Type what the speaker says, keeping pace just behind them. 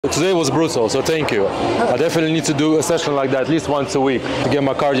Today was brutal, so thank you. I definitely need to do a session like that at least once a week to get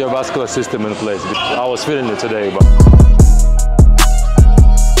my cardiovascular system in place. I was feeling it today, but...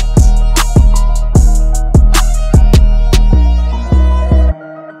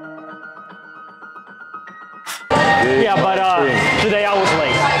 Yeah, but today I was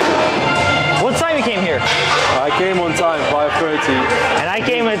late. What time you came here? I came on time, 5:30. And I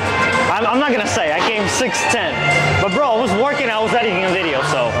came at, I'm not gonna say, I came 6:10. But bro, I was working, I was editing a video,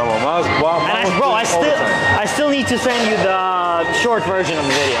 so. I still need to send you the short version of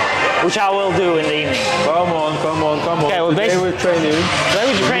the video, which I will do in the evening. Come on. Okay, well, today we're training. Today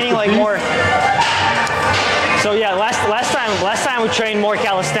we're training like more. So yeah, last time we trained more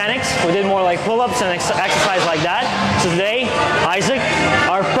calisthenics. We did more like pull-ups and exercise like that. So today, Isaac,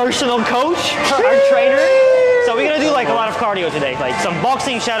 our personal coach, our trainer. So we're gonna do like a lot of cardio today, like some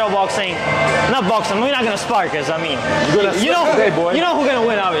boxing, shadow boxing. Not boxing. We're not gonna spar, because I mean, you know who's gonna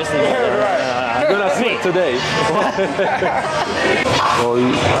win, obviously. You're gonna sweat today. Oh,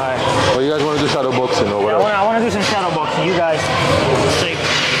 you guys want to do shadow boxing or whatever? Yeah, I want to do some shadow boxing. You guys, see.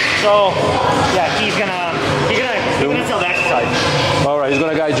 So yeah, he's gonna tell the exercise. All right, he's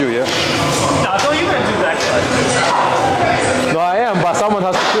gonna guide you, yeah? No, I thought you were gonna do the exercise. No, I am, but someone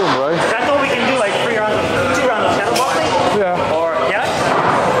has to film, right? I thought we can do like 2 rounds of shadow boxing. Yeah. Or yeah,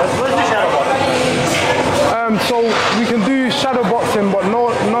 let's do shadow boxing. So we can do shadow boxing, but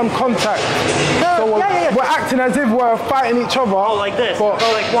non-contact. So we're acting as if we're fighting each other. Oh, like this. But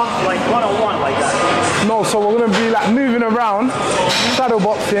like one-on-one, like that. No, so we're gonna be like moving around, shadow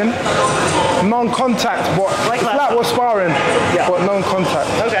boxing, non-contact, but it's like we're sparring, but non-contact.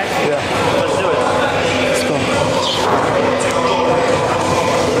 Okay. Yeah. Let's do it. Let's go.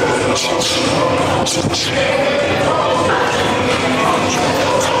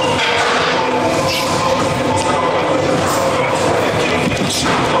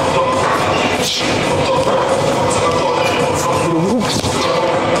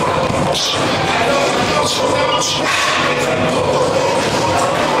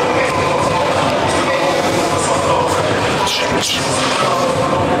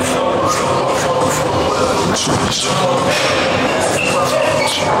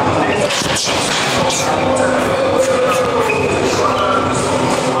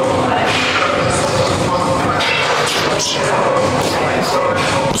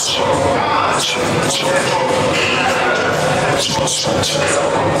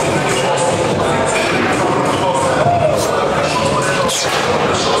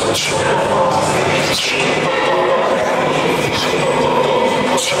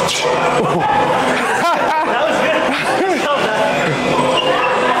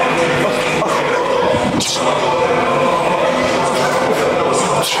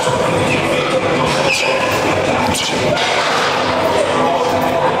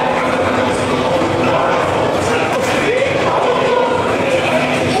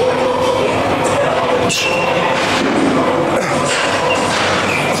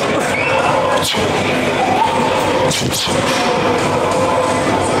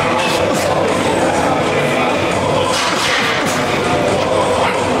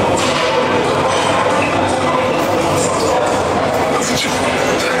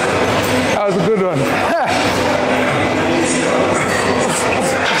 That was a good one.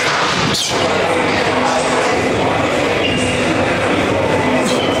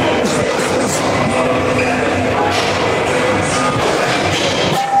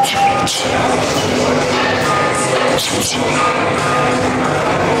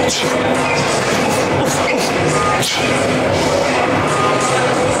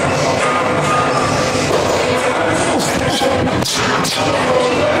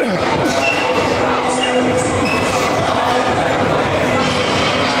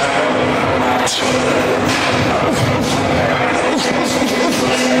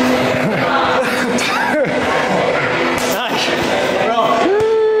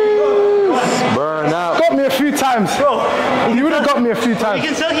 Bro, you would have got me a few times. You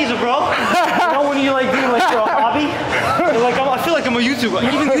can tell he's a bro. You know when you like do like your hobby? Like I feel like I'm a YouTuber.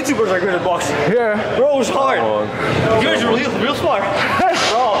 Even YouTubers are good at boxing. Yeah. Bro, it was hard. Yours real smart.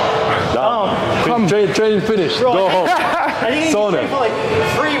 Bro. Training finished. Bro, go home. I think he trained for like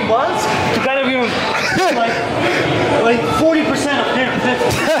 3 months to kind of even like 40% of 50.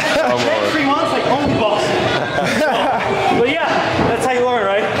 3 months like only boxing. But yeah, that's how you learn,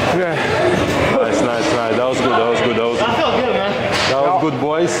 right? Yeah. Nice. That was good. I felt good, man. That was good,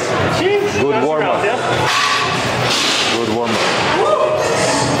 boys. Jeez. Good warm-up. Good warm-up.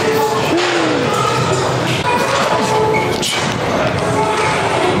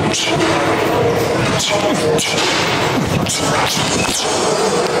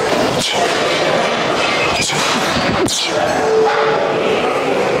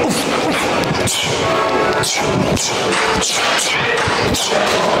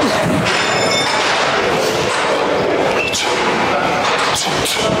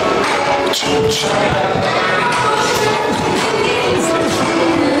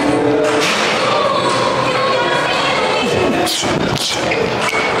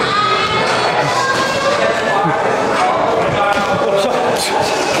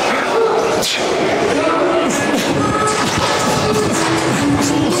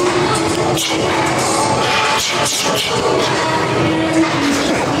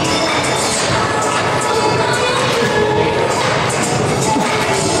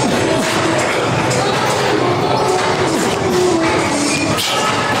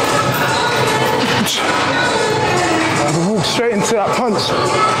 Walk straight into that punch.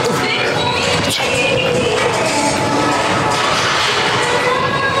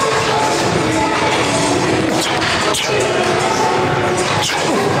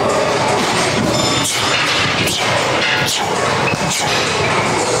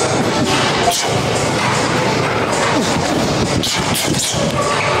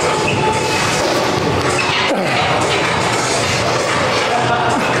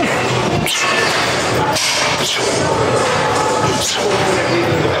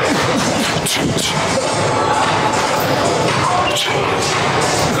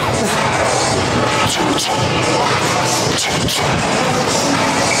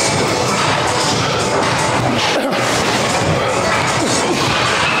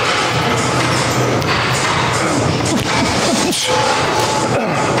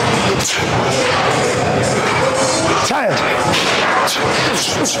 Tired. It's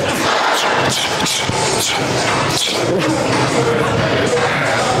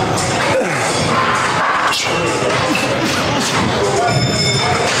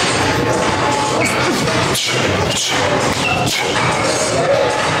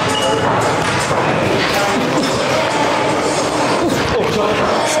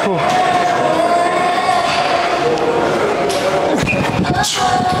cool.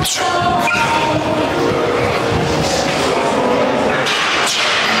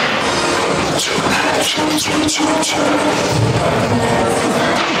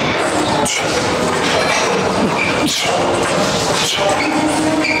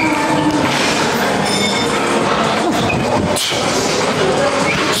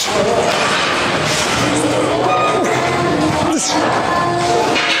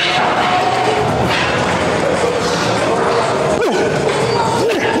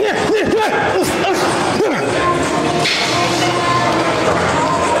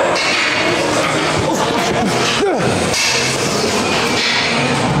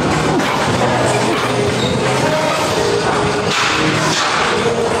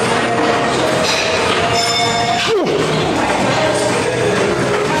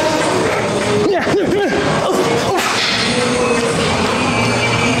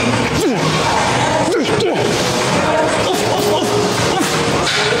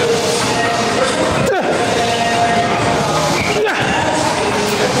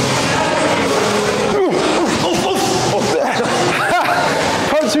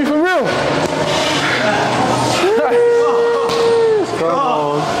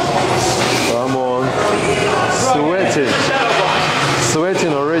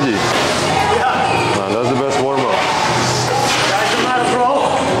 Sweating already. Man, that's the best warm up. Guys, I'm not a pro.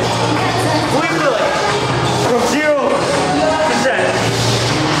 We feel it. From 0%.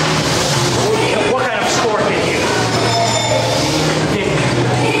 What kind of score can you?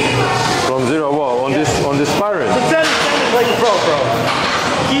 From 0 what? On this sparring? The 10 is like a pro.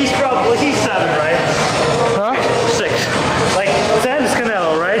 He's probably, he's 7, right? Huh? 6. Like 10 is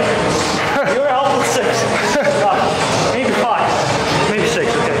Canelo, right? You're out with 6. Maybe 5. Maybe 6,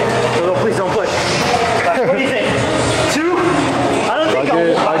 okay. So please don't push. What do you think? 2? I don't think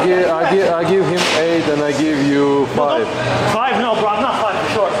I give him 8 and I give you 5. No, 5? No, bro, I'm not 5 for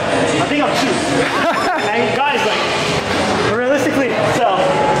sure. I think I'm 2. And guys, like, realistically, so,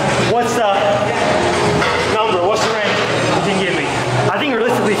 what's the number? What's the range you can give me? I think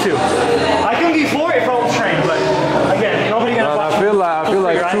realistically 2. I can be 4 if I was trained, but again, nobody gonna. I feel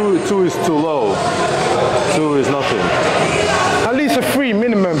like 2 is too low. 2 is nothing. At least a 3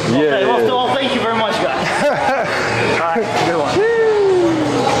 minimum. Okay, well, thank you very much, guys. Alright, good one.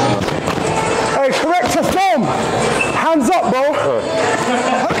 Hey, correct to film. Hands up, bro.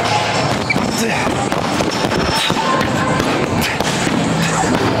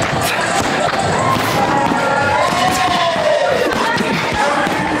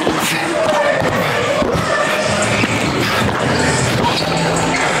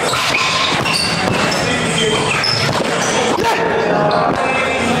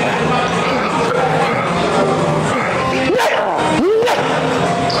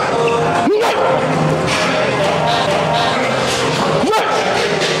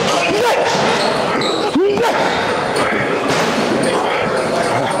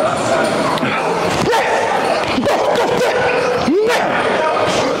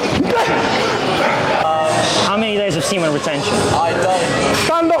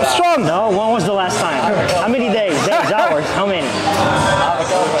 stand up strong. No, when was the last time? How many days? Days, hours? How many?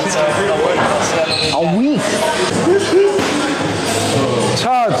 A week.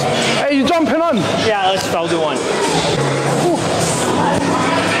 Charge. Hey, you jumping on? Yeah, I'll do one.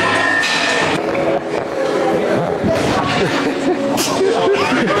 Let's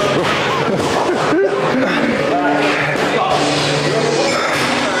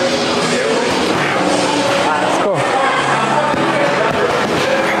go.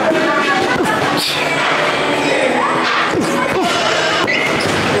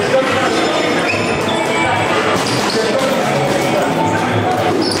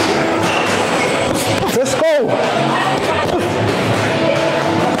 Let's go.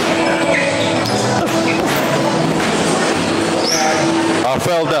 I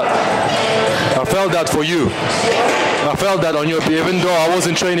felt that. I felt that for you. I felt that on your, even though I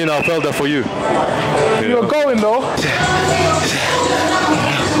wasn't training, I felt that for you. You were going though.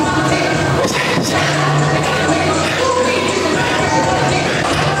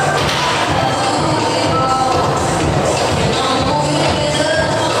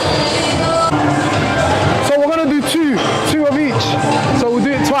 So we're gonna do two of each. So we'll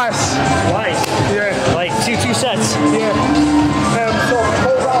do it twice. Twice. Yeah. Like two sets. Yeah. So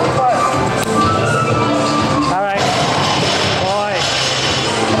whole round twice. All right. Boy.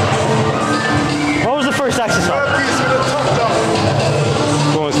 What was the first exercise?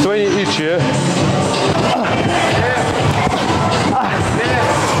 So it's 20 each, yeah?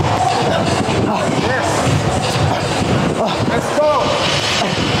 Let's go.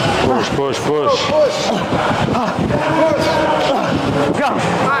 Push, push, push. Push. Go.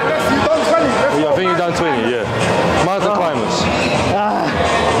 Alright, you've done 20. Yeah, I think you've done 20, yeah. Mountain climbers.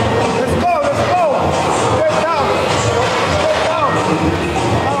 Let's go. Get down.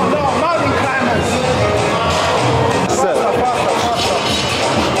 Oh no, mountain climbers. Set. Faster.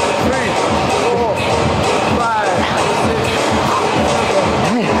 3, 4, 5, 6.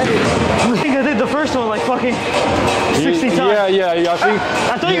 I think I did the first one like fucking 60 times. Yeah, I think.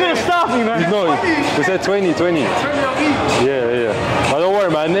 I thought you were gonna stop me, man. No, you said 20. 20 of each. Yeah. But don't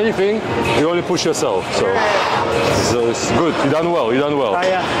worry, man. Anything, you only push yourself. So it's good. You done well. Oh,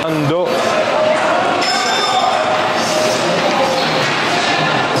 yeah. And do.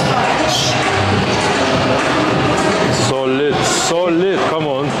 Solid. Come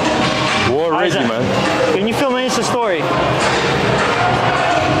on. War ready, Isaac, man. Can you film me Insta story?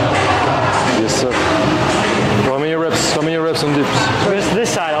 Yes, sir. How many reps on dips? This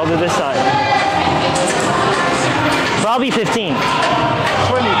side, I'll do this side. Probably 15. 20.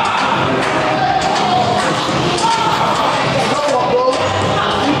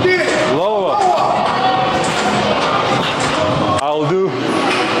 Lower. I'll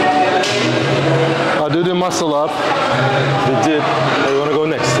do the muscle up, the dip. Oh, you want to go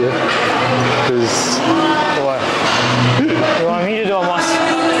next, yeah? Because You want me to do a muscle?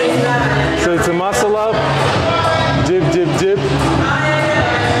 so it's a muscle up, dip.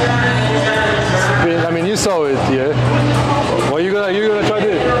 Spin. I mean, you saw it, yeah. What you gonna try to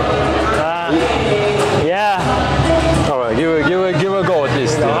do? Yeah. All right, give a go at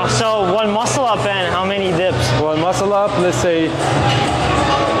least. Yeah. So one muscle up and how many dips? One muscle up. Let's say.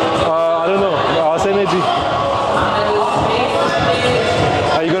 I don't know. I'll say maybe.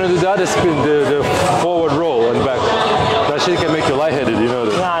 Are you gonna do the other spin, the forward roll and back? That shit can make you lightheaded, you know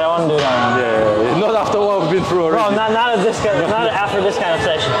that. Nah, I don't want to do that. Yeah, not after what we've been through already. Bro, not after this kind of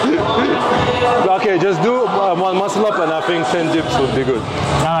session. Okay, just do one muscle up and I think 10 dips would be good.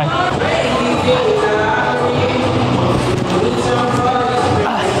 Alright.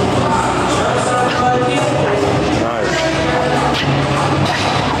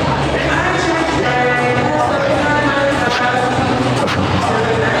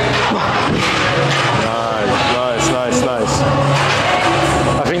 Nice.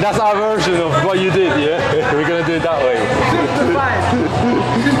 I think that's our version of what you did, yeah? We're gonna do it that way.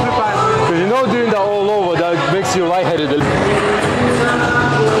 Because you know doing that all over, that makes you lightheaded.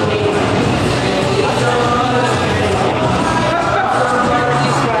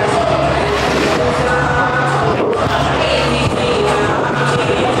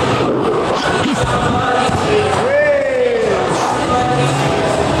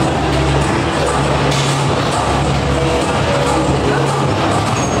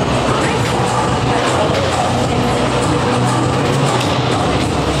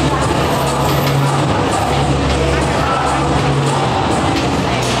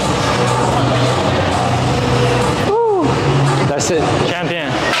 That's it.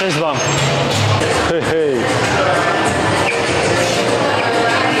 Champion. Fist bump. Hey.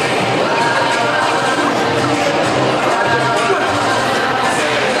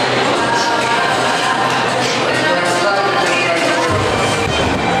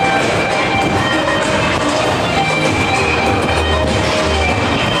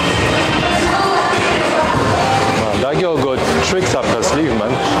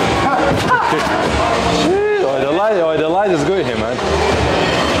 Oh, the light is good here, man.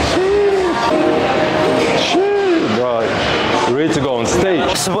 Bro, ready to go on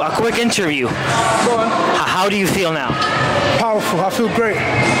stage. So a quick interview. Go on. How do you feel now? Powerful. I feel great.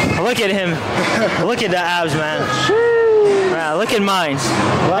 Look at him. Look at the abs, man. Man, look at mine.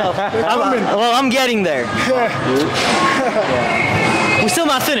 Well, I'm getting there. We're still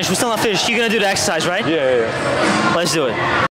not finished. You're gonna do the exercise, right? Yeah. Let's do it.